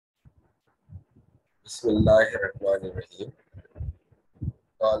بسم الله الرحمن الرحيم.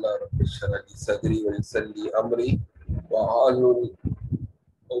 قال رب اشرح لي صدري ويسر لي أمري واحلل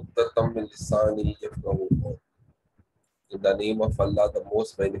عقدة من لساني يفقهوا قولي. In the name of Allah, the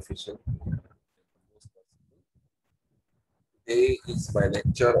most beneficent, the most merciful. Today is my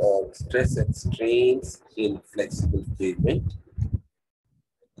lecture on stress and strains in flexible pavement.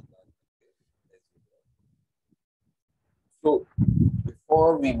 So,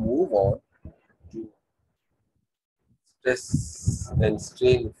 before we move on to stress and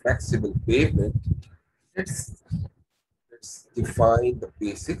strain in flexible pavement, let's let's define the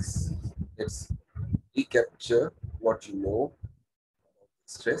basics. Let's recapture what you know about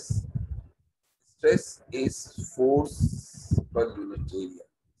stress. Stress is force per unit area.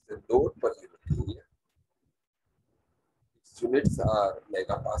 The load per unit area. Its units are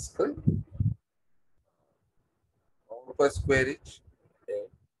megapascal, pound per square inch, and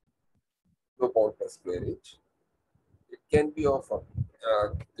kilopound per square inch. It can be of a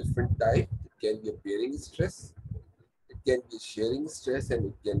different type. It can be a bearing stress. It can be shearing stress, and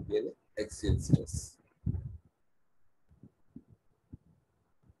it can be an axial stress.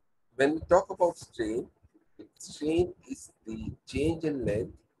 When we talk about strain is the change in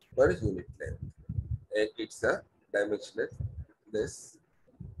length per unit length, and it's a dimensionless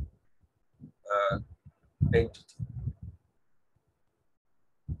uh, entity.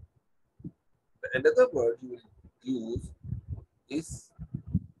 Another word you will use is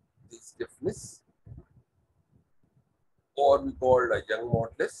the stiffness, or we call a Young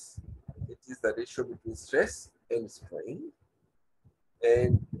modulus. It is the ratio between stress and strain.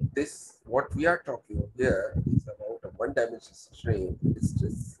 And this, what we are talking here, is about a one-dimensional strain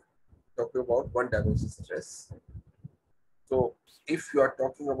stress. Talking about one-dimensional stress. So, if you are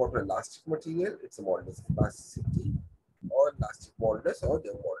talking about an elastic material, it's a modulus of plasticity, or elastic modulus, or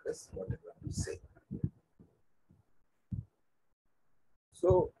Young modulus, whatever you say.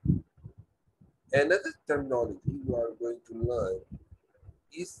 So, another terminology you are going to learn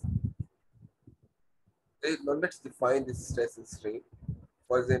is, now let's define this stress and strain.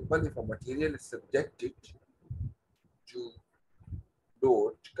 For example, if a material is subjected to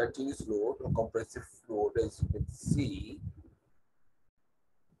load, continuous load or compressive load, as you can see,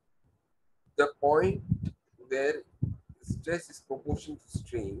 the point where stress is proportional to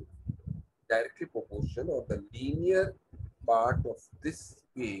strain, directly proportional, or the linear part of this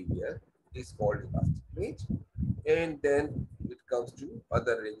behavior is called elastic range. And then it comes to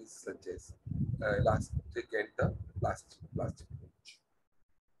other ranges such as elastic and the plastic range.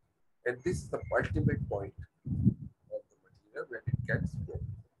 And this is the ultimate point of the material when it gets broken.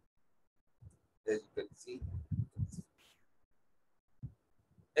 As you can see,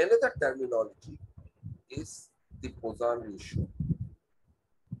 another terminology is the Poisson ratio.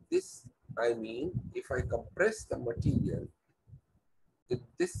 This, I mean, if I compress the material in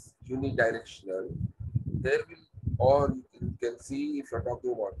this unidirectional, there will, or you can see if you're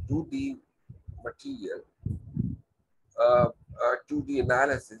talking about 2D material, 2D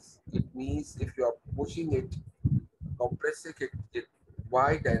analysis, it means if you are pushing it, compressing it in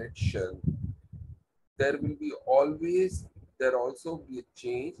Y direction, there will be always, there also be a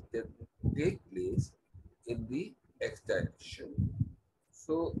change that will take place in the X direction.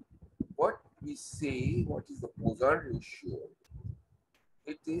 So what we say, what is the Poisson ratio?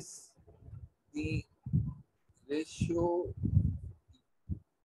 It is the ratio,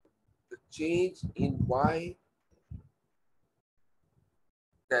 the change in Y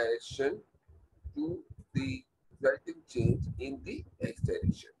direction to the resulting change in the X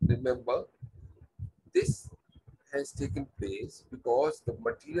direction. Remember, this has taken place because the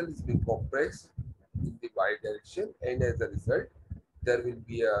material is being compressed in the Y direction, and as a result, there will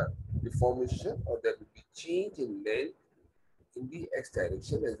be a deformation, or there will be change in length in the X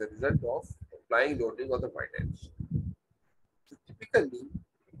direction as a result of applying loading on the Y direction. So typically,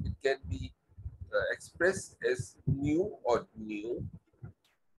 it can be expressed as mu or nu,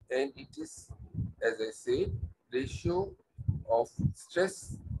 and it is, as I said, ratio of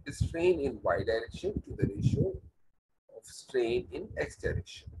stress strain in Y direction to the ratio of strain in X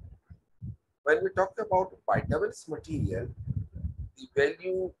direction. When we talk about bituminous material, the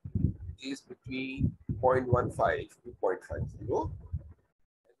value is between 0.15 to 0.50. And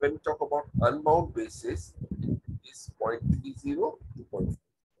when we talk about unbound basis, it is 0.30 to 0.5.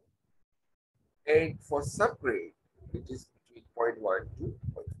 And for subgrade, it is between 0.1 to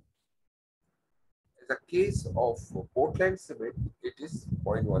 0.5. As a case of Portland cement, it is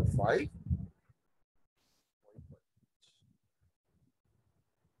 0.15.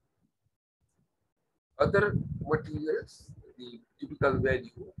 Other materials, the typical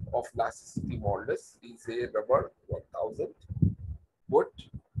value of elasticity modulus is a rubber 1000, wood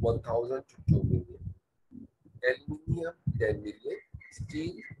 1000 to 2 million, aluminium 10 million,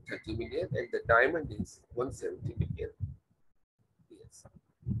 steel 30 million, and the diamond is 170 million. Yes.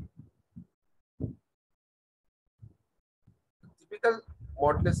 Typical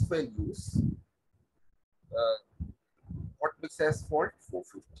modulus values, hot mix asphalt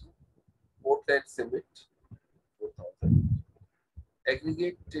 450, Portland cement 4000,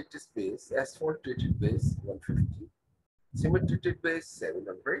 aggregate treated base, asphalt treated base 150, cement treated base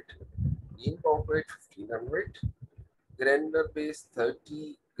 700, in concrete 1500, granular base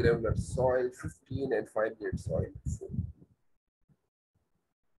 30, granular soil 15, and fine grade soil 4.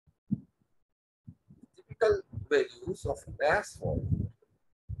 Typical values of asphalt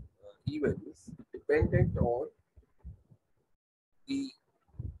values dependent on the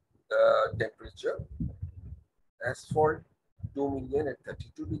temperature. Asphalt 2 million at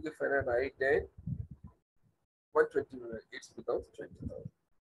 32 degree Fahrenheit and 120 it becomes 20,000.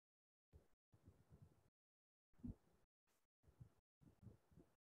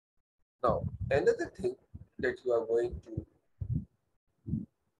 Now, another thing that you are going to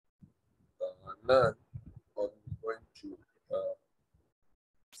learn or going to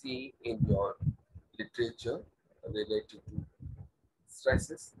see in your literature related to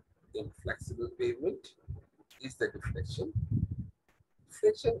stresses in flexible pavement is the deflection.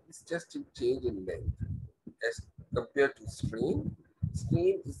 Deflection is just a change in length as compared to strain.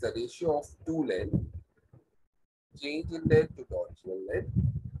 Strain is the ratio of two length, change in length to the original length,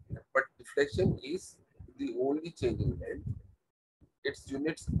 but deflection is the only change in length. Its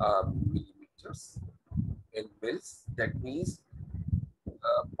units are millimeters and mils. That means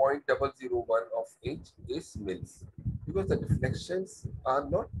 0.001 of inch is mils, because the deflections are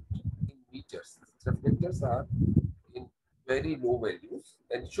not in meters. Reflectors are in very low values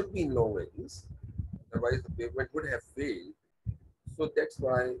and should be in low values. Otherwise, the pavement would have failed. So that's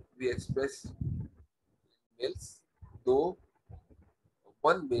why we express mils, though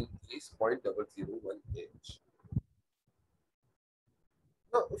 1 mil is 0.001 inch.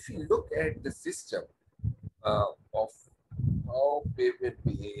 Now, if you look at the system of how pavement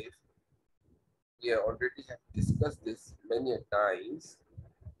behave, we already have discussed this many a times.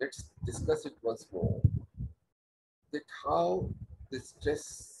 Let's discuss it once more. That how the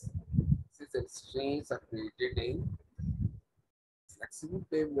stresses and strains are created in flexible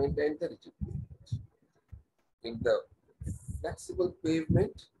pavement and the rigid pavement. In the flexible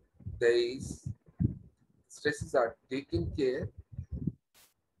pavement, there is stresses are taken care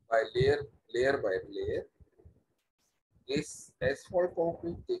by layer by layer. This asphalt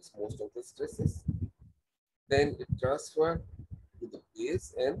concrete takes most of the stresses. Then it transfers to the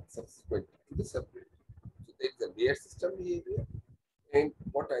base and subsequently to the subgrade. So there is a layer system behavior. And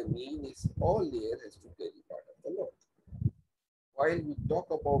what I mean is all layer has to carry part of the load. While we talk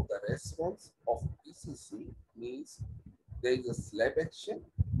about the response of PCC, means there is a slab action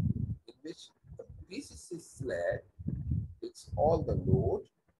in which the PCC slab takes all the load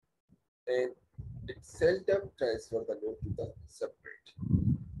and it seldom transfers the load to the subgrade.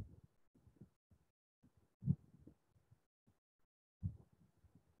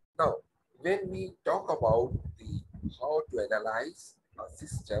 Now, when we talk about the how to analyze a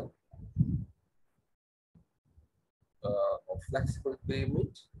system of flexible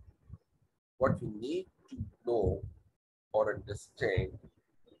pavement, what we need to know or understand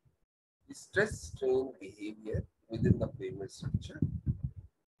the stress strain behavior within the pavement structure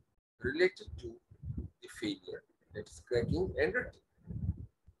related to the failure, that is cracking and rutting.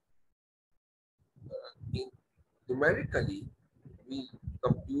 In numerically, we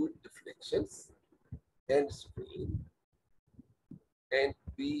compute deflections and strain, and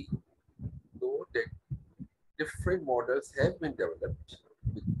we know that different models have been developed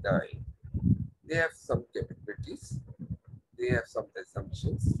with time. They have some capabilities, they have some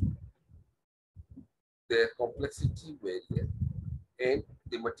assumptions, their complexity varies, and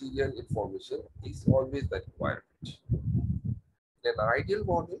the material information is always the requirement. In an ideal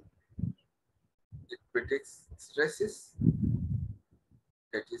model, it predicts stresses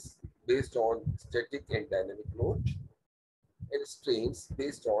that is based on static and dynamic load, and strains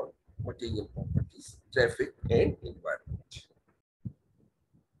based on material properties, traffic, and environment.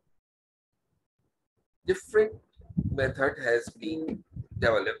 Different method has been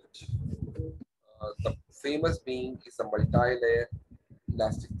developed. The famous being is the multi-layer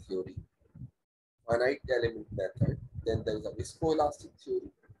elastic theory, finite element method. Then there is a viscoelastic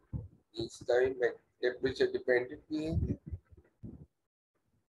theory, each time and temperature dependent behavior,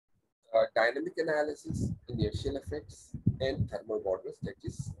 dynamic analysis, inertial effects, and thermal models, that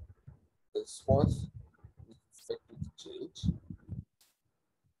is the response with respect to the change.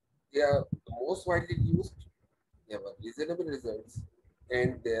 They are the most widely used, they have a reasonable results,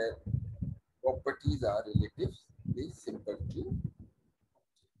 and their properties are relatively simple to.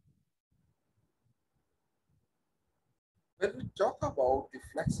 When we talk about the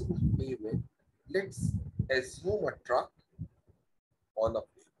flexible pavement, let's assume a truck on a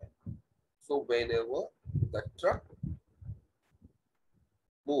pavement. So whenever the truck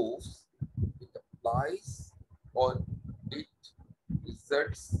moves, it applies or it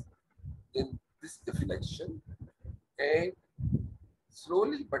results in this deflection, and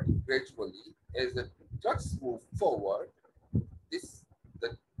slowly but gradually as the trucks move forward, this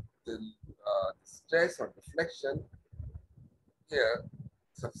the stress or deflection here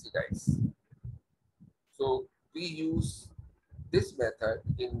subsidize. So we use this method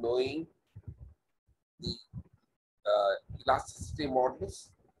in knowing the elasticity models,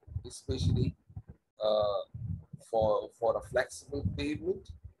 especially uh, for a flexible pavement.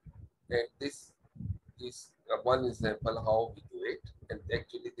 And this is one example how we do it. And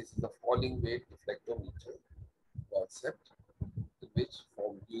actually, this is a falling weight deflectometer concept, in which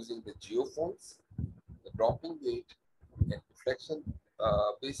from using the geophones, the dropping weight and deflection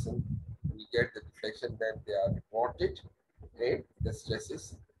basin, we get the deflection, then they are reported, and the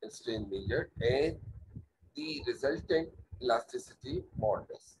stresses and strain measured, and the resultant elasticity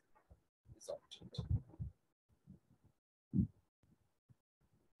modulus is obtained.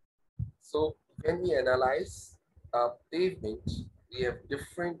 So when we analyze pavement, we have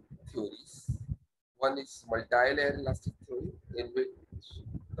different theories. One is multi-layer elastic theory, in which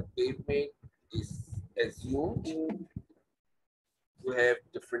the pavement is assumed to have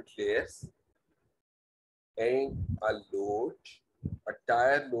different layers, and a load, a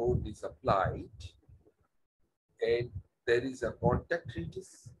tire load is applied, and there is a contact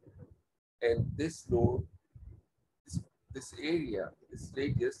radius, and this load, this, this area, this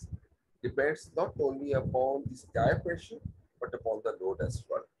radius depends not only upon this tire pressure, but upon the load as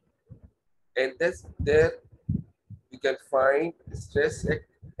well. And that's there we can find stress at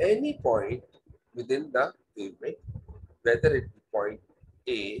any point within the pavement, whether it be point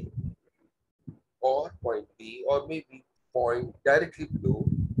A or point B, or maybe point directly below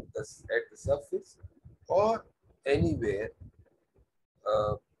at the surface, or anywhere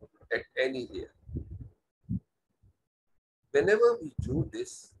at any layer. Whenever we do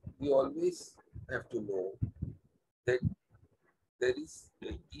this, we always have to know that there is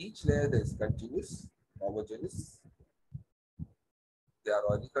each layer that is continuous, homogeneous, they are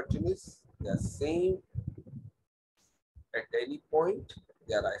only continuous, they are same at any point,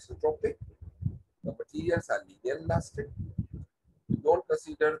 they are isotropic, the materials are linear elastic. We don't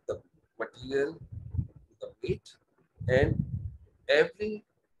consider the material, the weight, and every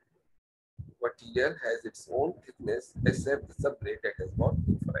material has its own thickness except the substrate that has got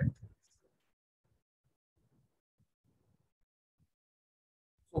infrared.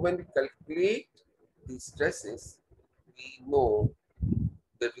 So when we calculate these stresses, we know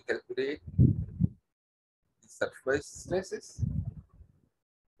that we calculate the surface stresses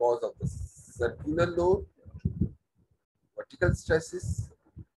because of the circular load, vertical stresses,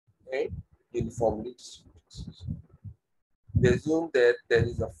 and uniformly distributed. We assume that there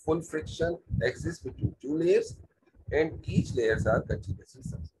is a full friction exists between two layers, and each layers are continuously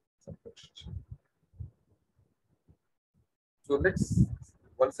submerged. So let's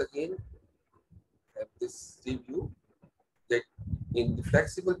once again have this review that in the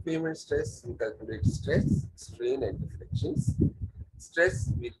flexible pavement stress, we calculate stress, strain, and deflections.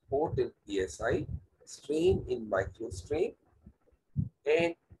 Stress we report in PSI, strain in microstrain,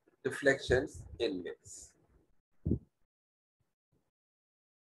 and deflections in mils.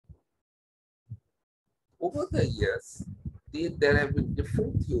 Over the years, there have been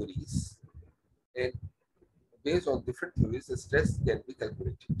different theories, and based on different theories, the stress can be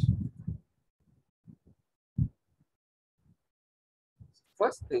calculated.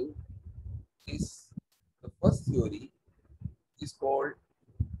 First thing is, the first theory is called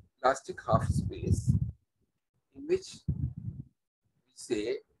elastic half space, in which we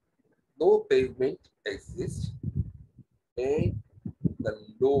say no pavement exists, and the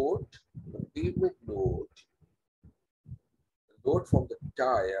load, the pavement load, the load from the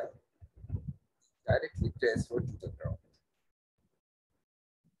tire directly transferred to the ground.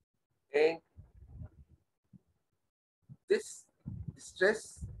 And this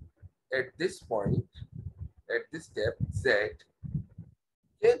stress at this point, at this depth Z,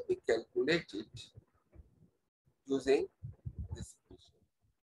 can be calculated using this equation.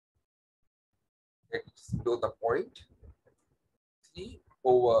 That is below the point, 3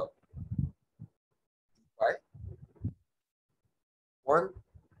 over pi 1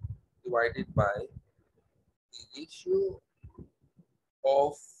 divided by the ratio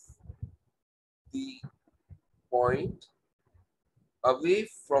of the point away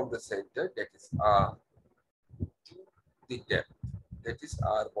from the center, that is R, to the depth, that is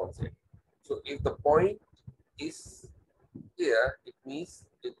R upon Z. So if the point is here, it means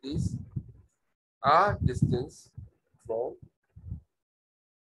it is R distance from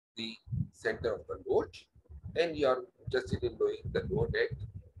the center of the load, and you are interested in knowing the load at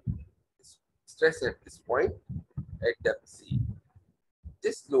stress at this point at depth C.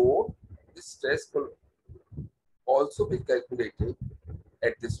 This load, this stress will also be calculated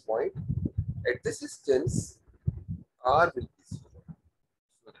at this point. At this distance, R will be 0.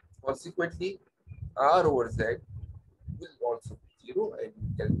 So consequently, R over Z will also be 0, and you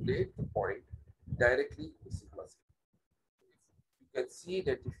calculate the point directly with sigma Z. You can see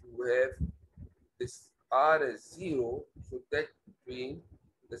that if you have this R as 0, so that means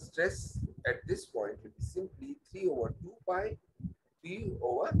the stress at this point will be simply 3 over 2 pi P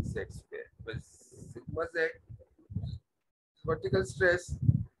over Z square, where sigma Z is vertical stress,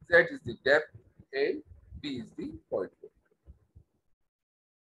 Z is the depth, and P is the point load.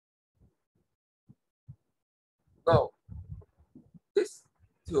 Now, this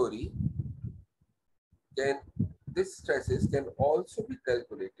theory can, this stresses can also be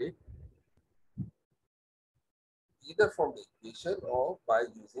calculated either from the equation or by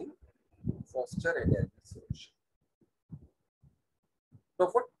using Foster and Ellis solution. Now,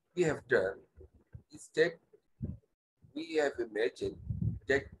 what we have done is that we have imagined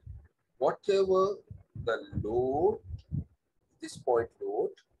that whatever the load, this point load,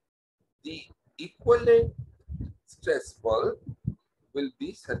 the equivalent stress bulb will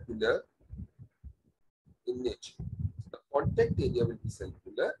be circular in nature. The contact area will be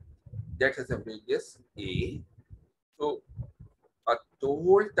circular, that has a radius A. So a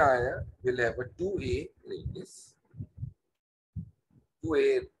whole tire will have a 2A radius,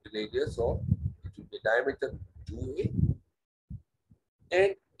 2A radius, or it will be diameter 2A.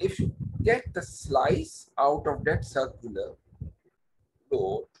 And if you get the slice out of that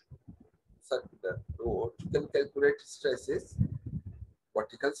load, circular load, you can calculate stresses,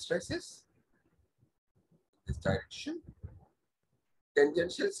 vertical stresses in this direction,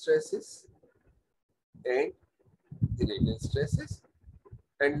 tangential stresses, and the radial stresses.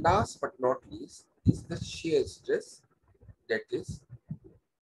 And last but not least is the shear stress, that is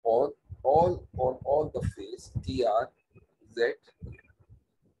on all the face TR, Z.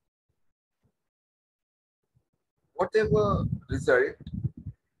 Whatever result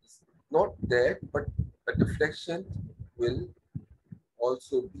is not there, but a deflection will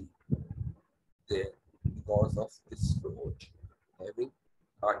also be there because of this load having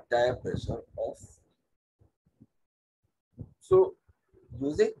a tire pressure of. So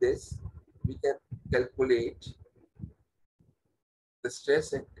using this, we can calculate the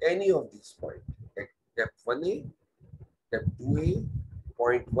stress at any of these points, at depth 1A, depth 2A,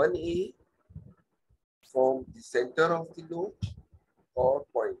 point 1A from the center of the load, or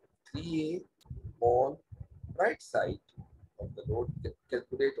point 3A on right side of the load. You can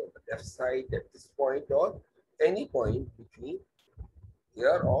calculate on the left side at this point, or any point between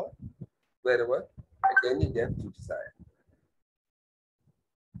here or wherever at any depth you desire.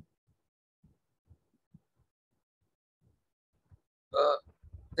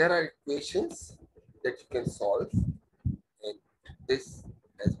 There are equations that you can solve, and this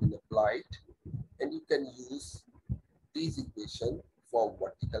has been applied, and you can use these equations for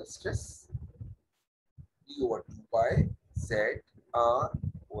vertical stress, E over 2 pi Z R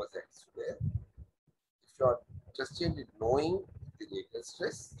over Z square. If you are interested in knowing the radial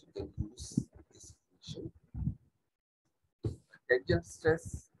stress, you can use this equation. Tangential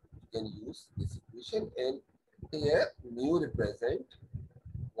stress, you can use this equation, and here mu represent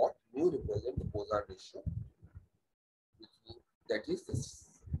what? Mu represent the Poisson ratio, that is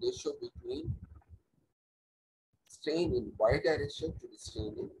the ratio between strain in y direction to the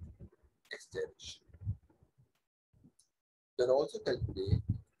strain in x direction. You can also calculate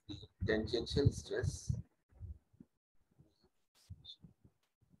the tangential stress.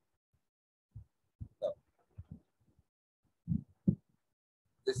 Now,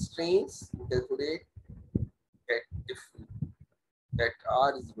 the strains you calculate at if at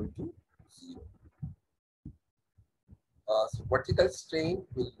r is equal to 0. So vertical strain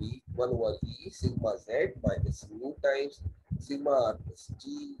will be 1 over E sigma Z minus mu times sigma r plus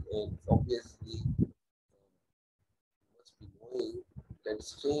T, and obviously you must be knowing that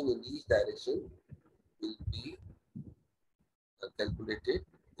strain in each direction will be calculated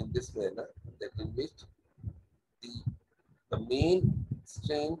in this manner, that in which the, the main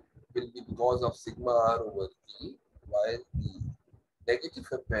strain will be because of sigma r over E, while the negative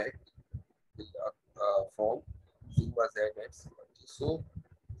effect will form sigma z and sigma t. So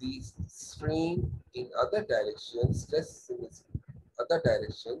the strain in other direction, stress in its other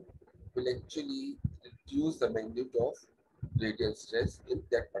direction will actually reduce the magnitude of radial stress in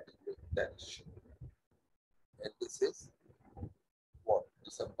that particular direction. And this is what?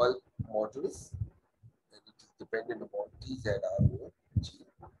 It's a bulk modulus, and it is dependent upon T Z R over G.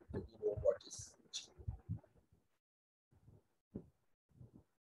 And you know what is G.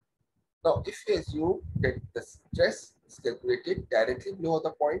 Now, if you assume that the stress is calculated directly below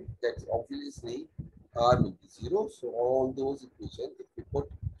the point, that's obviously R will be 0. So, all those equations, if we put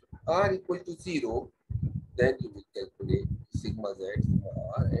R equal to 0, then you will calculate sigma z, sigma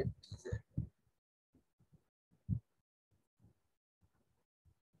r, and Tz.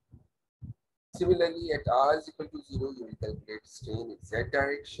 Similarly, at R is equal to 0, you will calculate strain in z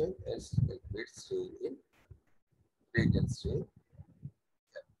direction and calculate strain in radial strain.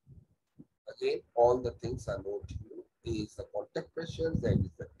 Again, all the things are known to you. A is the contact pressure, Z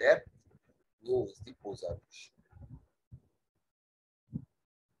is the depth, mu is the Poisson ratio.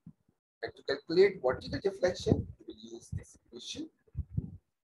 And to calculate vertical deflection, you will use this equation.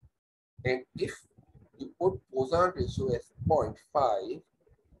 And if you put Poisson ratio as 0.5,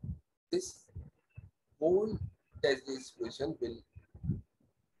 this whole test equation will,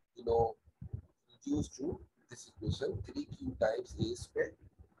 reduce to this equation 3q times a square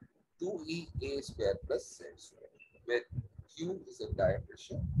 2e a square plus z square, where q is the tire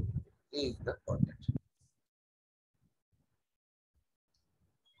pressure, a is the contact.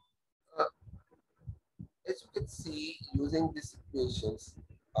 As you can see, using these equations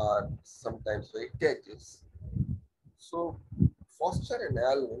are sometimes very tedious. So, Foster and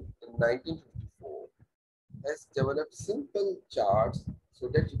Allen in 1954 has developed simple charts so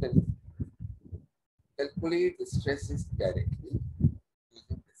that you can calculate the stresses directly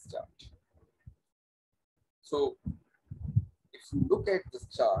using this chart. So, if you look at this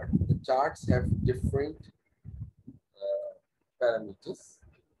chart, the charts have different parameters.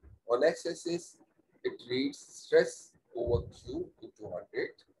 On x-axis, it reads stress over Q into 100.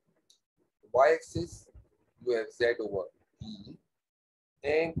 Y-axis, you have Z over E.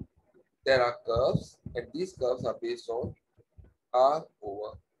 And there are curves, and these curves are based on R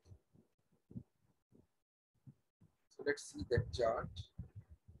over. So let's see that chart.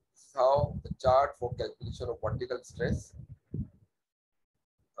 This is how the chart for calculation of vertical stress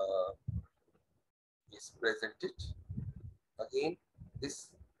is presented. Again, this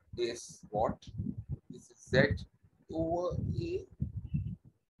is what? This is Z over A.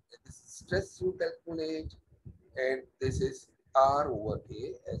 And this is stress you calculate, and this is R over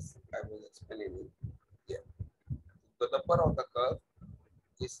A, as I was explaining here. The number on the curve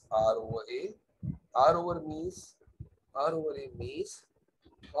is R over A. R over A means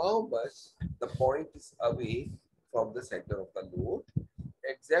how much the point is away from the center of the load,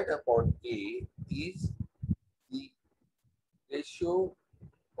 and Z upon A is the ratio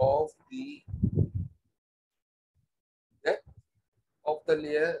of the depth of the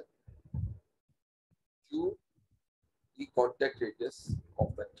layer to the contact radius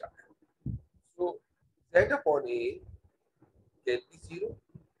of the tire. So Z upon A can be 0,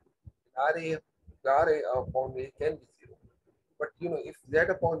 RA upon A can be 0. But if Z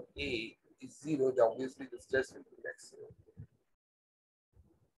upon A is 0, then obviously the stress will be maximum.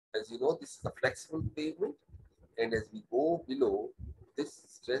 As you know, this is a flexible pavement, and as we go below, this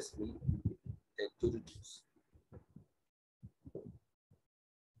stress will tend to reduce.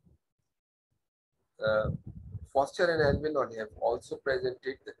 Foster and Alvin have also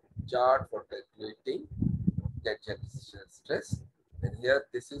presented the chart for calculating tangential stress, and here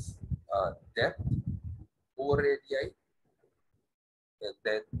this is depth over radii, and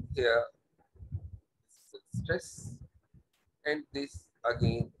then here this is stress, and this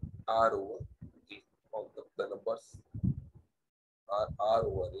again R over A. All the numbers are R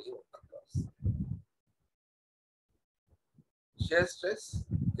over A of the curves. Shear stress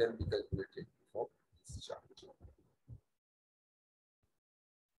can be calculated from this chart.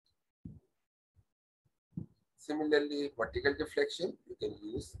 Similarly, vertical deflection, you can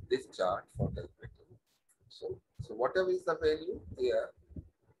use this chart for calculating. So whatever is the value here,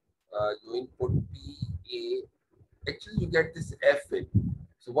 you input P, A, actually you get this F value.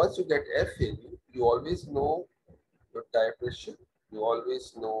 So once you get F value, you always know your tire pressure, you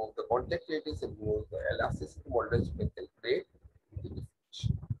always know the contact radius, and you know the elasticity modulus. You can calculate the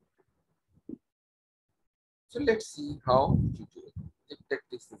deflection. So let's see how to do it. Let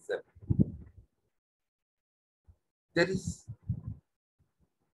this example. There is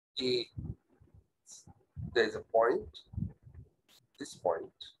a there is a point, this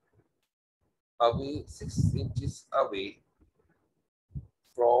point, away 6 inches away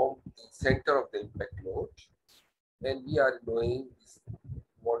from the center of the impact load, and we are knowing this,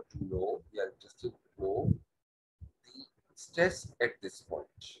 want to know, we are interested to know the stress at this point.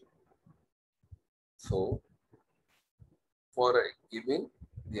 So for a given,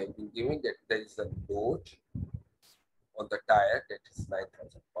 we have been given that there is a load on the tire that is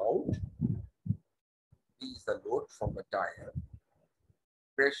 9,000 pounds. This is the load from the tire.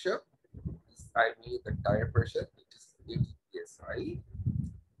 Pressure is, I mean the tire pressure, it is 80 psi.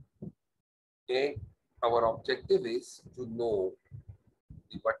 And our objective is to know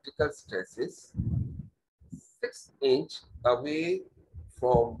the vertical stresses 6 inch away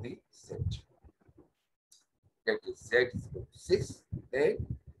from the center. That is Z is equal to 6 and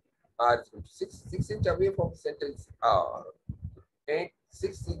R is equal to 6. 6 inch away from the center is R and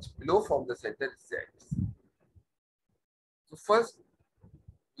 6 inch below from the center is Z. So first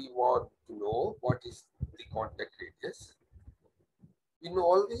we want to know what is the contact radius. We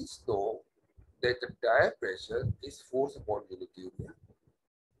always know that the tire pressure is force upon unit area.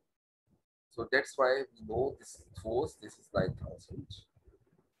 So that's why we know this force, this is 9,000.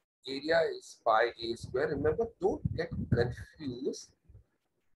 Area is pi a square. Remember, don't get confused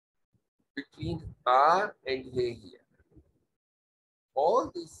between R and A here.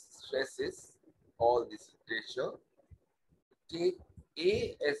 All these stresses, all this pressure, take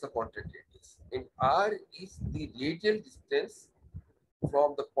A as the contact radius, and R is the radial distance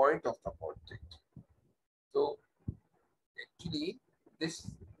from the point of the contact. So actually, this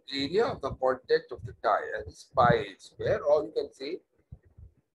area of the contact of the tire is pi a square, or you can say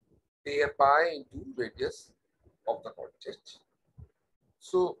pi into radius of the contact.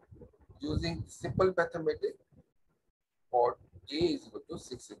 So using simple mathematics, or A is equal to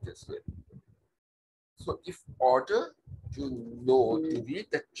 6 inches square. So if order to know to read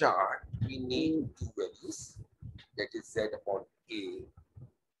the chart, we need two values, that is Z upon A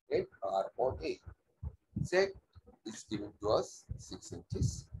and R upon A. Z is given to us 6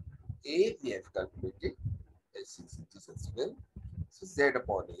 inches. A we have calculated as 6 inches as well. So Z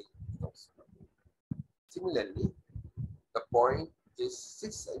upon A becomes 1. Similarly, the point is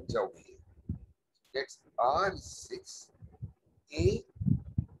 6 inches away. That's R is 6, A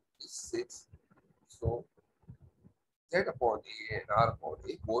is 6. So Z upon A and R upon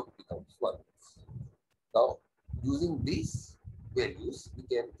A both becomes 1. Now, using these values, we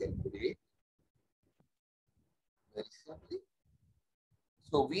can calculate very simply.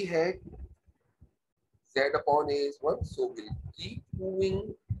 So we had Z upon A is 1, so we'll keep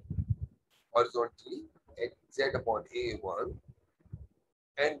moving horizontally at Z upon A 1,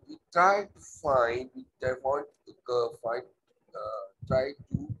 and we try to find, we want to try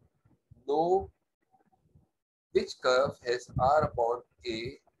to know which curve has R upon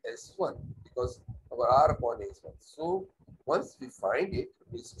A as 1, because our R upon A is 1. So once we find it,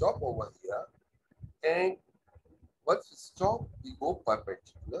 we stop over here, and once we stop, we go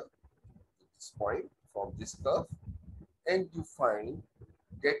perpendicular to this point from this curve, and you find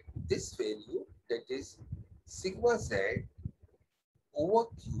that this value, that is sigma Z over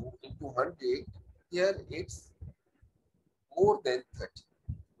Q into 100, here it's more than 30.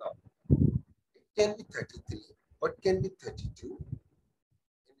 Now, it can be 33, or it can be 32,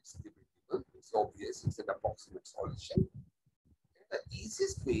 and it's debatable. It's obvious, it's an approximate solution. And the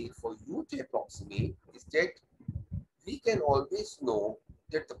easiest way for you to approximate is that we can always know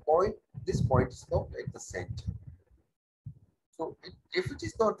that this point is not at the center. So if it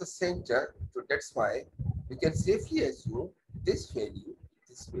is not the center, so that's why we can safely assume this value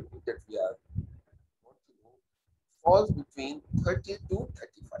that we are want to know falls between 30 to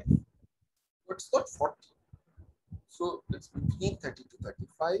 35. But it's not 40. So it's between 30 to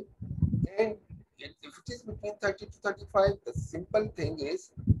 35. And if it is between 30 to 35, the simple thing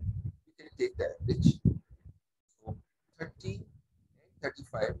is we can take the average. So 30 and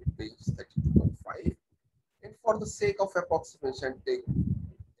 35, it makes 32.5. And for the sake of approximation, take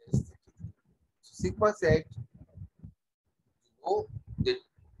as 33. So sigma Z, you know that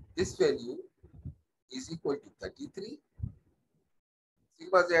this value is equal to 33.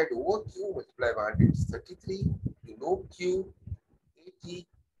 Sigma Z over Q multiplied by 100 is 33. You know Q, 80,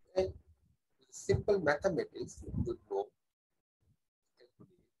 and with simple mathematics, you will know the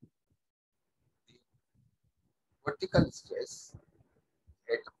vertical stress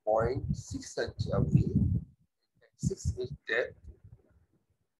at a point 6 inch away, at 6 inch depth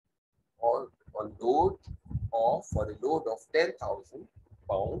on load or for a load of 10,000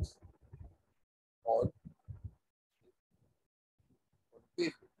 pounds on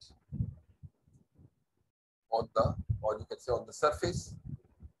pavement, on the, or you can say on the surface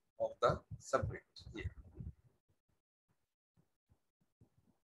of the subgrade here.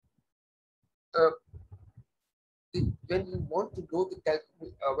 Uh, when you want to do the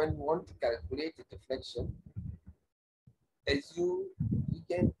when you want to calculate the deflection, assume you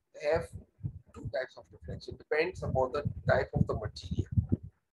can have two types of deflection, depends upon the type of the material.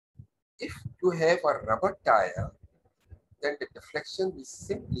 If you have a rubber tire, then the deflection is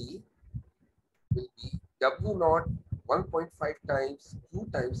simply will be W naught 1.5 times Q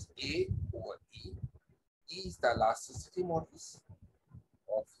times A over E. E is the elasticity modulus,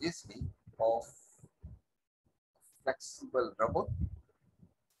 obviously, of flexible rubber.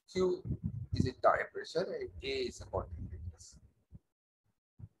 Q is a tire pressure and A is a contact radius.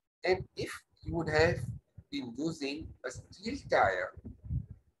 And if you would have been using a steel tire,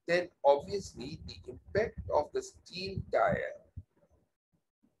 then obviously the impact of the steel tire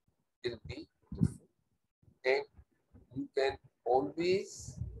will be different. And you can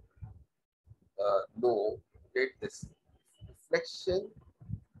always know that this reflection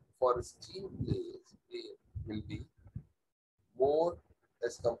for a steel plate will be more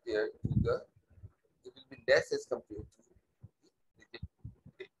as compared to the, it will be less as compared to the rigid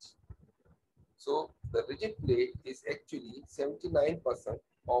plate. So the rigid plate is actually 79%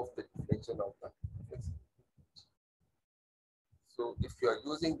 of the deflection of the flexible. So if you are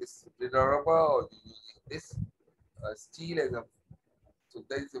using this rubber or you're using this steel as a, so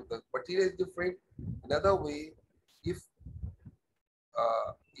there is, if the material is different. Another way, if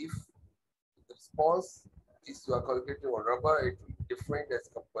the response is you are calculating on rubber, it will be different as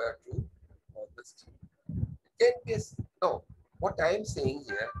compared to the steel. It can be no. What I am saying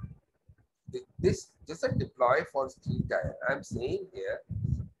here, this doesn't deploy for steel tire. I am saying here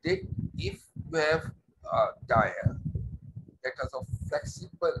that if you have a tire that has a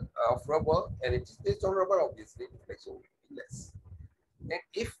flexible of rubber and it is based on rubber, obviously deflection will be less. And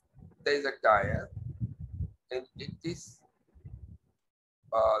if there is a tire and it is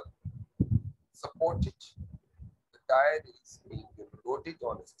supported, the tire is being loaded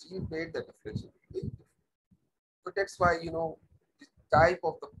on a steel plate, the deflection will be different. So that's why, you know, the type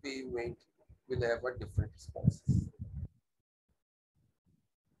of the pavement will have a different responses.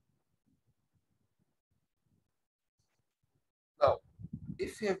 Now,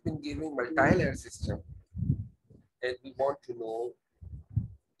 if you have been giving multi-layer system and we want to know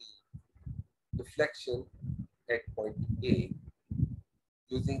the deflection at point A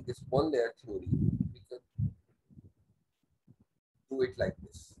using this one layer theory, we can do it like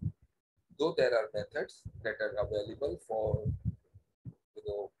this. Though there are methods that are available for, you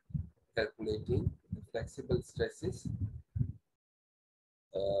know, calculating the flexible stresses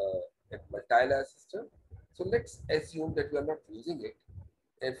in multi-layer system. So let's assume that we are not using it,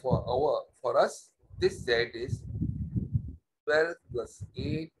 and for us this Z is 12 plus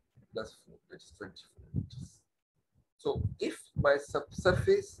 8 plus 4, that is 24 meters. So if my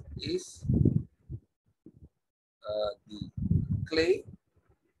subsurface is the clay,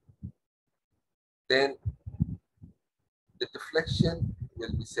 then the deflection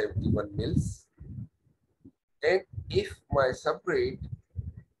will be 71 mils. And if my subgrade is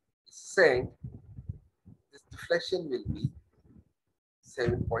sand, this deflection will be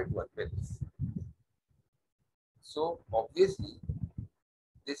 7.1 mils. So obviously,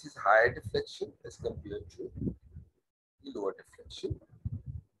 this is higher deflection as compared to the lower deflection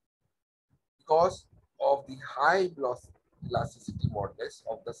because of the high elasticity modulus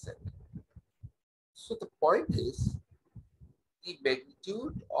of the sand. So the point is, the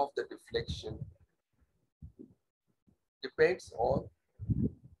magnitude of the deflection depends on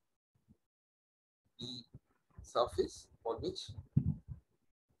the surface on which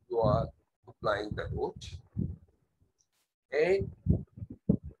you are applying the load and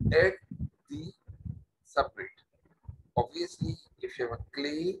at the subgrade. Obviously, if you have a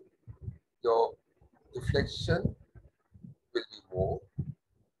clay, your deflection will be more,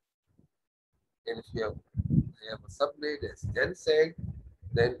 and if you have a subgrade as dense sand,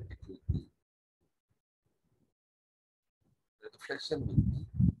 then it will be, the deflection will be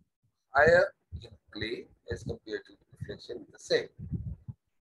higher in clay as compared to the deflection in the sand.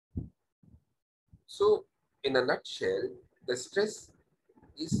 So, in a nutshell, the stress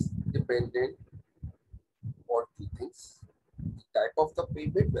is dependent on two things: the type of the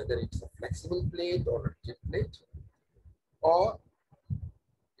pavement, whether it's a flexible plate or a rigid plate, or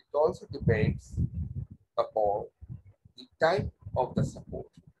it also depends upon the type of the support.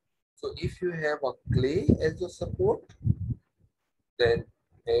 So if you have a clay as your support, then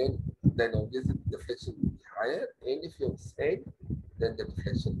then obviously the deflection will be higher, and if you have sand, then the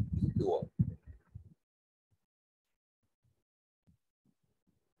deflection will be lower.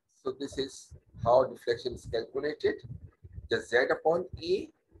 So this is how deflection is calculated. Just Z upon A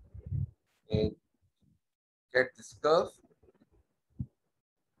and get this curve.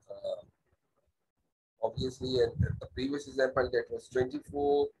 Uh, Obviously, in the previous example that was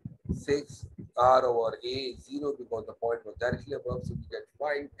 24, 6, R over A 0 because the point was directly above, so we can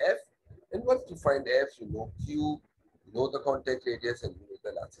find F. And once you find F, you know Q, you know the contact radius, and you know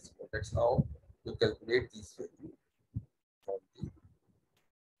the lattice score. That's how you calculate these values from the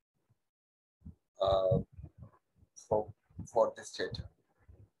uh, from for this data.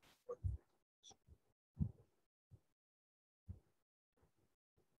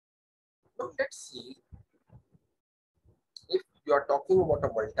 Now let's see if you are talking about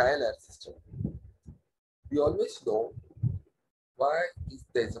a multi-layer system. We always know why is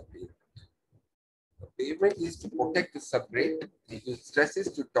there is a pavement. The pavement is to protect the subgrade, reduce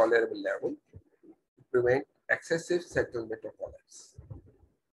stresses to tolerable level, to prevent excessive settlement of collapse.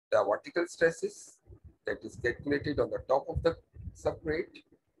 The vertical stresses that is calculated on the top of the subgrade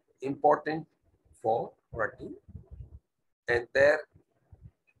important for rutting, and there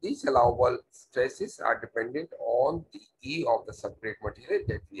these allowable stresses are dependent on the E of the subgrade material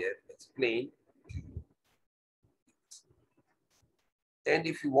that we have explained. And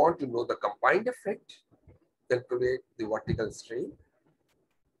if you want to know the combined effect, calculate the vertical strain.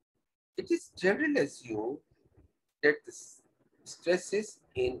 It is generally assumed that the stresses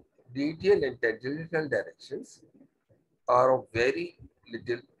in radial and tangential directions are of very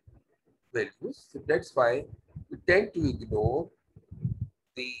little values. So that's why we tend to ignore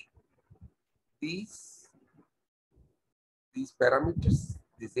the these these parameters,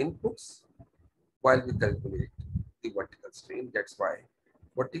 these inputs, while we calculate the vertical strain. That's why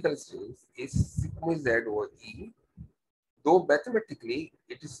vertical strain is sigma z over E. Though mathematically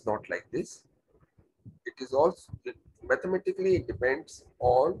it is not like this. It is also mathematically it depends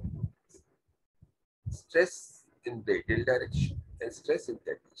on stress in radial direction and stress in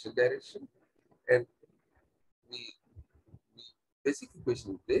tangential direction, and the, the basic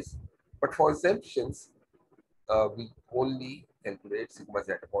equation is this. But for assumptions, we only calculate sigma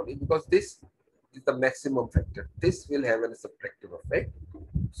z upon E because this is the maximum factor. This will have a subtractive effect.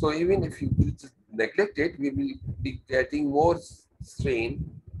 So even if you just neglect it, we will be getting more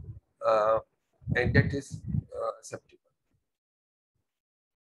strain, uh, and that is acceptable.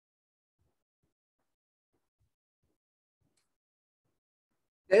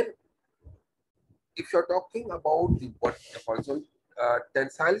 Then, if you're talking about the what horizontal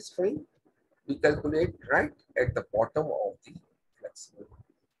tensile strain, we calculate right at the bottom of the flexible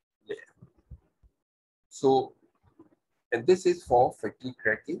layer. So, and this is for fatigue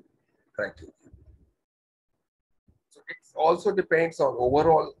cracking criteria. So it also depends on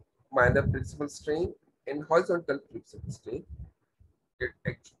overall minor principal strain and horizontal principal strain,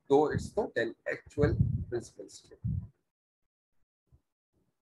 though it's not an actual principal strain.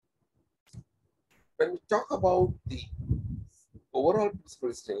 When we talk about the overall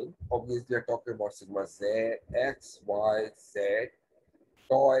principal strain, obviously we are talking about sigma z, x, y, z,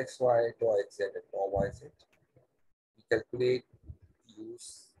 tau x, y, tau x, z, and tau y, z. We calculate,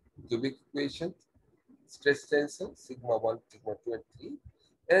 use cubic equation, stress tensor, sigma 1, sigma 2, and 3,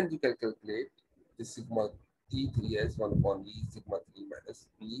 and you can calculate the sigma T3 as 1 upon E, sigma 3 minus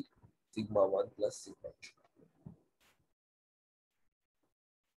B, sigma 1 plus sigma 2.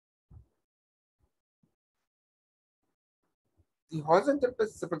 The horizontal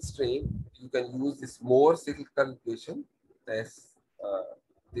principal strain, you can use this more cyclical equation as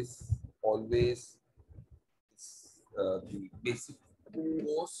this always is the basic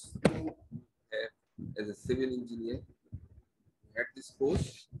course as a civil engineer. You had this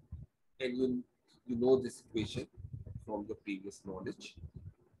course and you know this equation from the previous knowledge.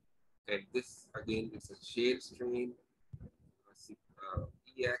 And this again is a shear strain,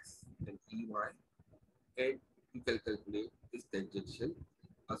 Ex and Ey, and you can calculate this tangential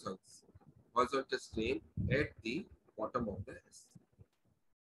horizontal strain at the bottom of the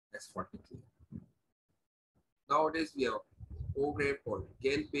S40. Nowadays we have a program called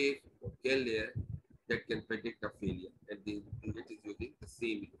CalPave or CalLayer that can predict a failure, and it is using the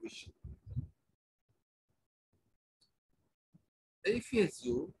same equation. If you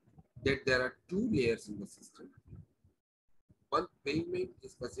assume that there are two layers in the system, one pavement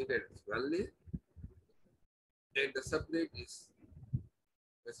is considered as one layer, and the subgrade is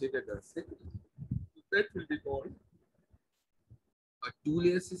considered as second. That will be called a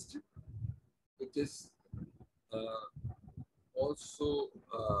two-layer system. it is uh, also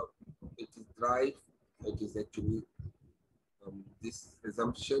it is derived, it is actually these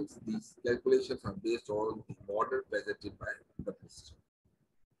assumptions, these calculations are based on the model presented by the system.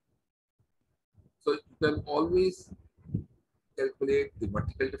 So you can always calculate the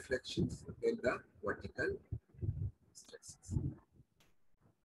vertical deflections and the vertical stresses.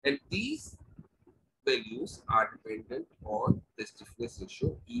 And these values are dependent on the stiffness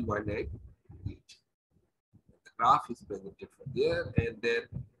ratio E1 and E2. The graph is presented from there, and then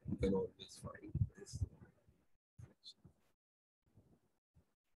you can always find this.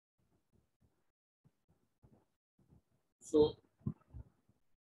 So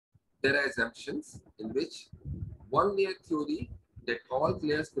there are assumptions in which one layer theory that all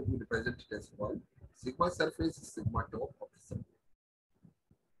layers could be represented as one. Sigma surface is sigma top of the surface.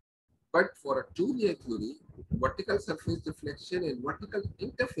 But for a two-layer theory, vertical surface deflection and vertical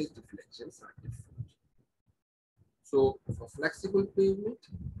interface deflections are different. So for flexible pavement,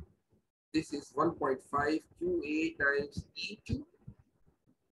 this is 1.5 QA times E2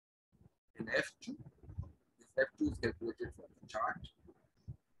 and F2. This F2 is calculated from the chart.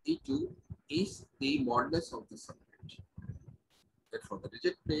 E2 is the modulus of the subplate. And for the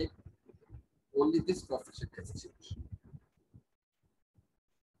rigid plate, only this coefficient has changed.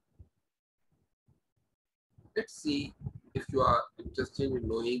 Let's see if you are interested in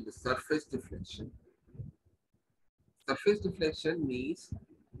knowing the surface deflection. Surface deflection means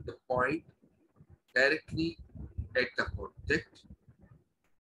the point directly at the contact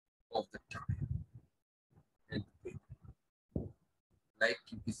of the tire and the pavement. Like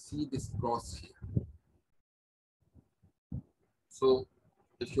you can see this cross here. So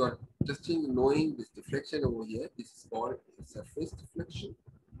if you are interested in knowing this deflection over here, this is called a surface deflection,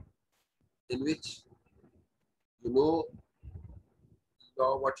 in which you know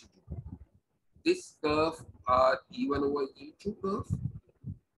what you do. This curve are E1 over E2 curve,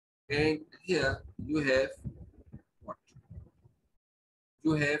 and here you have what?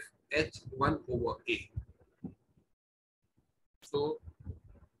 You have H1 over A. So,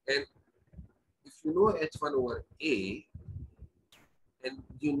 and if you know H1 over A, and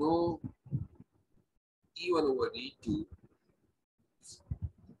you know E1 over E2, you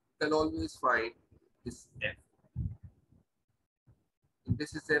can always find this F. In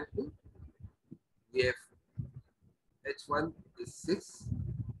this example, we have H1 is 6,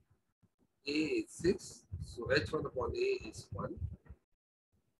 A is 6, so H1 upon A is 1.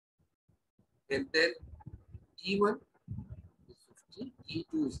 And then E1 is 50,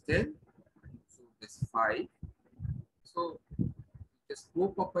 E2 is 10, so this 5. So just go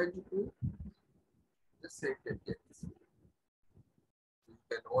perpendicular, just set and get this. You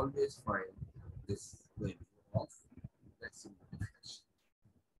can always find this value of maximum deflection.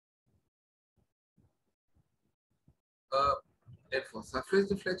 And for surface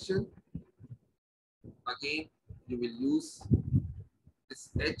deflection, again, you will use this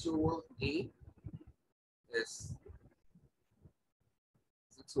H over A as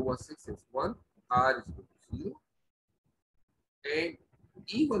 6 over 6 is 1, R is equal to 0, and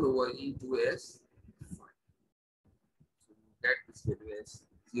E1 over E2 as 5. So you get this value as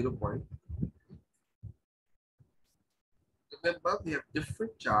 0. Remember, we have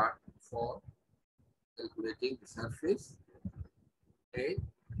different chart for calculating the surface and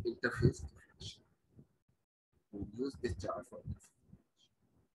interface deflection. We use this chart for this.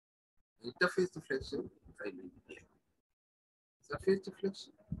 Interface deflection, I mean here. Surface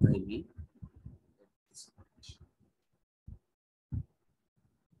deflection, I mean this much.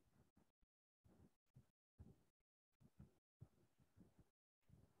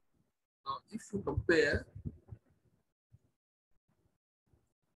 Now, if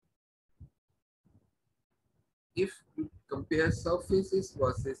you compare surfaces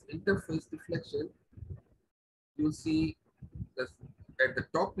versus interface deflection, you see that at the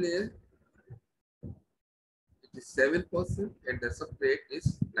top layer it is 7% and the substrate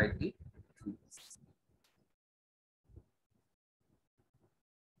is 93%.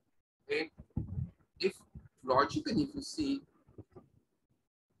 And if logically, if you see,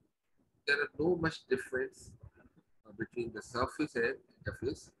 there are no much difference between the surface and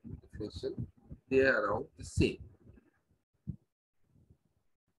interface deflection. They are around the same.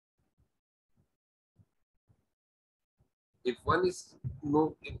 If one is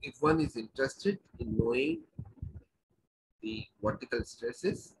if one is interested in knowing the vertical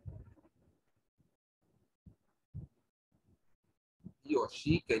stresses, he or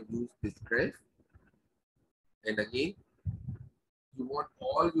she can use this graph. And again, you want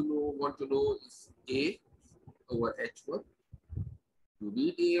to know is A over H1. You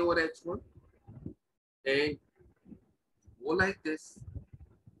read A over H1 and go like this,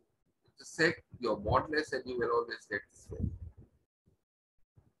 set your modulus and you will always get this value.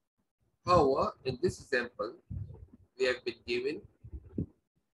 However, in this example, we have been given,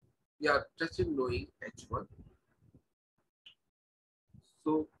 we are just in knowing H1.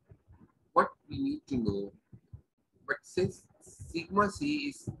 So what we need to know, but since sigma C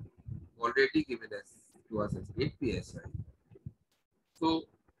is already given as to us as 8 psi, so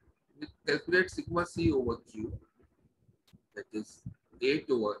we calculate sigma C over Q, that is 8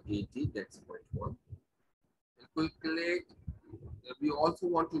 over 80, that's 0.1. And calculate, we also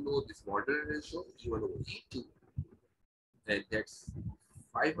want to know this modular ratio, E1 over E2, and that's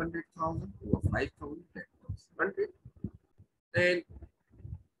 500,000 over 5,000, that comes 100. And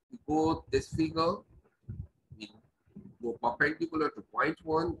we go this figure, we go perpendicular to point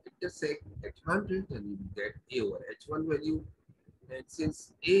 0.1, intersect at 100, and you get A over H1 value. And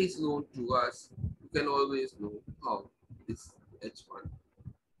since A is known to us, you can always know how this H1,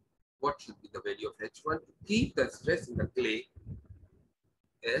 what should be the value of H1 to keep the stress in the clay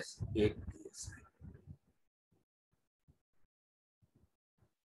as 8 psi.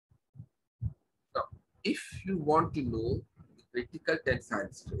 Now, if you want to know the critical tensile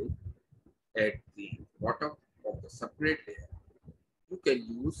strength at the bottom of the separate layer, you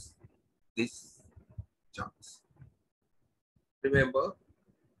can use this charts. Remember,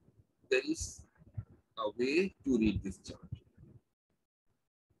 there is a way to read this chart.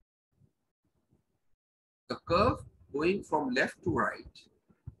 The curve going from left to right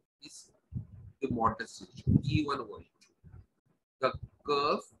is the modulus ratio, E1 over E2. The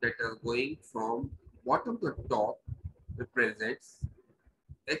curve that are going from bottom to top represents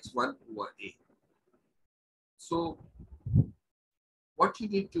H1 over A. So what you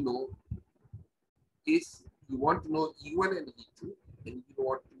need to know is you want to know E1 and E2, and you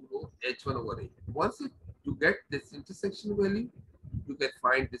want to know H1 over A. Once you get this intersection value, you can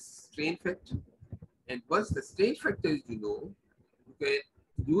find this strain factor. And once the strain factor is you can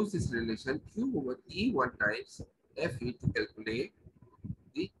use this relation Q over E1 times Fe to calculate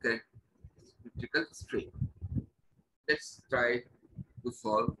the critical strain. Let's try to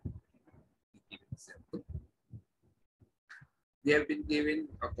solve the given example. We have been given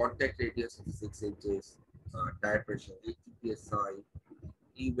a contact radius of 6 inches, tire pressure 80 psi,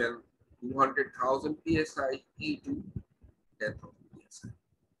 E1 200,000 psi, E2 10,000 psi.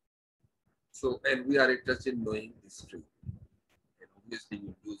 So, and we are interested in knowing this strain. And obviously,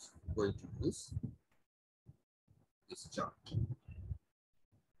 we're going to use this chart.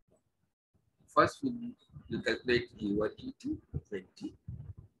 First, we will calculate E1, E2, 20,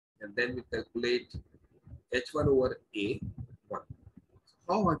 and then we calculate H1 over A, 1. So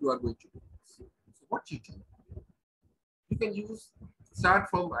how you are going to do this? So what you do, you can start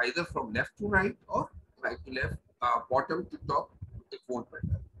from either from left to right or right to left, bottom to top, it won't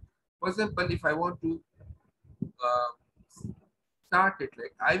matter. For example, if I want to start it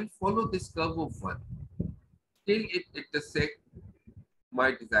like, I will follow this curve of 1 till it intersects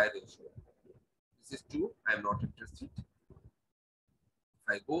my desired ratio. This is 2, I am not interested. If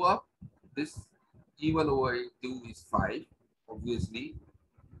I go up, this E1 over A2 is 5. Obviously,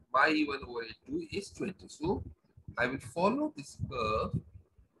 my E1 over A2 is 20. So, I will follow this curve,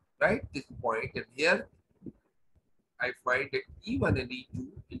 right this point, and here I find that E1 and E2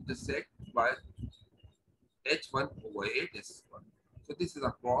 intersect by H1 over A, this one. So, this is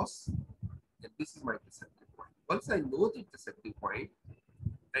a cross, and this is my intersecting point. Once I know the intersecting point,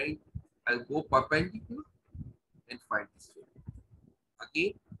 I'll go perpendicular and find this value.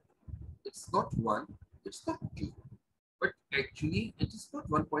 Again, it's not 1, it's not 2, but actually it is not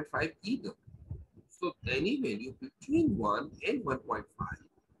 1.5 either. So any value between 1 and 1.5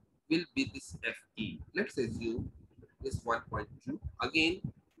 will be this Fe. Let's assume this 1.2. Again,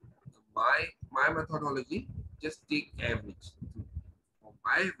 my methodology, just take average. For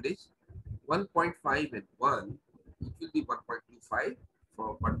my average, 1.5 and 1, it will be 1.25.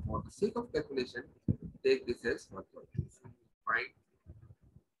 But for the sake of calculation, take this as 1.2. So find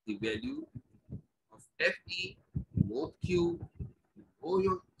the value of Fe, both Q, or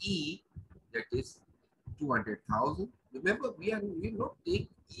your E, that is 200,000. Remember, we will not take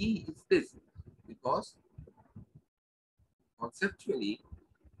E is this because conceptually,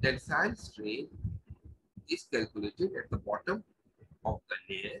 tensile strain is calculated at the bottom of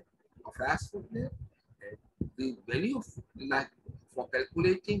the layer of asphalt layer, and the value of like for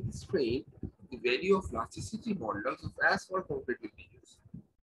calculating the strain, the value of elasticity modulus of asphalt concrete will be used.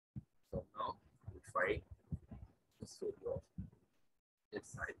 So now we find the value of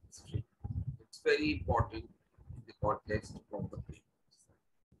tensile strain. It's very important in the context of the plane.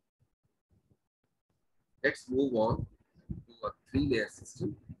 let's move on to a three-layer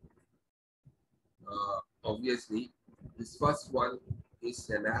system. Obviously, this first one is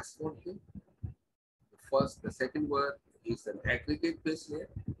an asphalt layer. The second one is an aggregate base layer,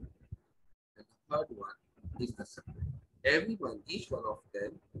 and the third one is the separate. Each one of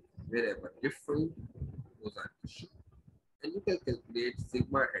them, wherever different, those are shown. And you can calculate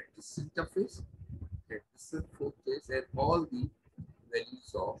sigma at this interface, at this surface, and all the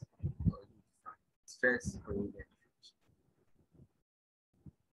values of stress, strain, and friction.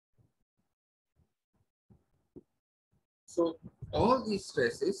 So all these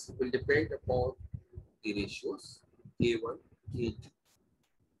stresses will depend upon the ratios K1, K2,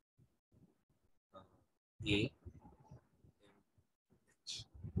 A, and H.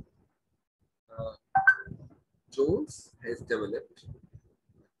 Uh, Jones has developed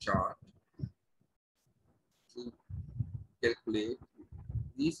a chart to calculate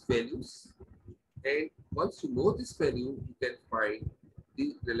these values, and once you know this value, you can find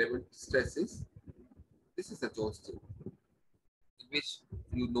the relevant stresses. This is a Jones table in which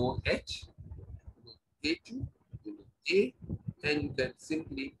you know H, you know K2, you know A, and you can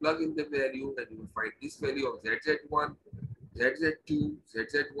simply plug in the value and you will find this value of ZZ1, ZZ2,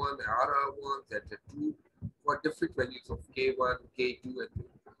 ZZ1, RR1, ZZ2 for different values of K1, K2, and K.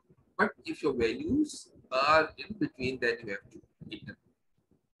 But if your values are in between, then you have to interpolate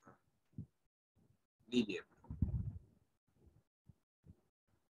linear.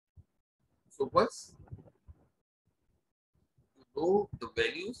 So once you know the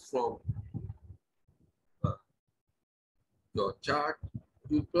values from uh, your chart,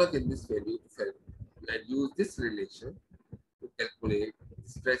 you plug in this value to and use this relation to calculate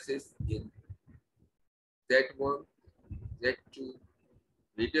stresses in Z1, Z2,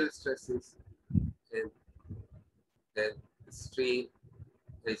 radial stresses, and then the strain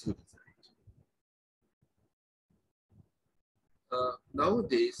as you decide.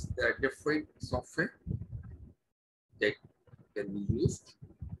 Nowadays, there are different software that can be used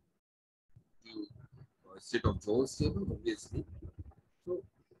to instead of Jones table, obviously. So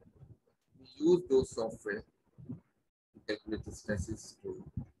we use those software to calculate the stresses to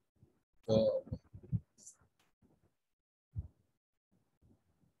for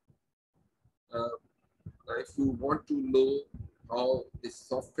uh, if you want to know how this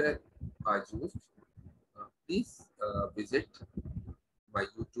software are used, please visit my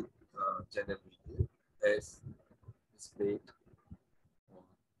YouTube channel video as displayed on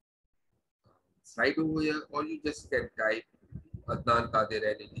slide over here, or you just can type ADNAN QADIR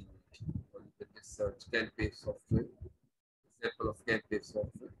editing, or you can just search CanPay software, example of CanPay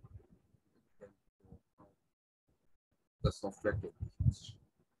software, and the software can be used.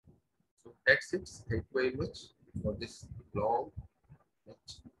 So that's it. Thank you very much for this long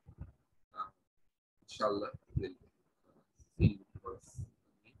lecture. Inshallah, we'll see you once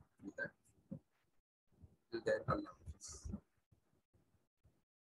again. Till then, Allah Hafiz.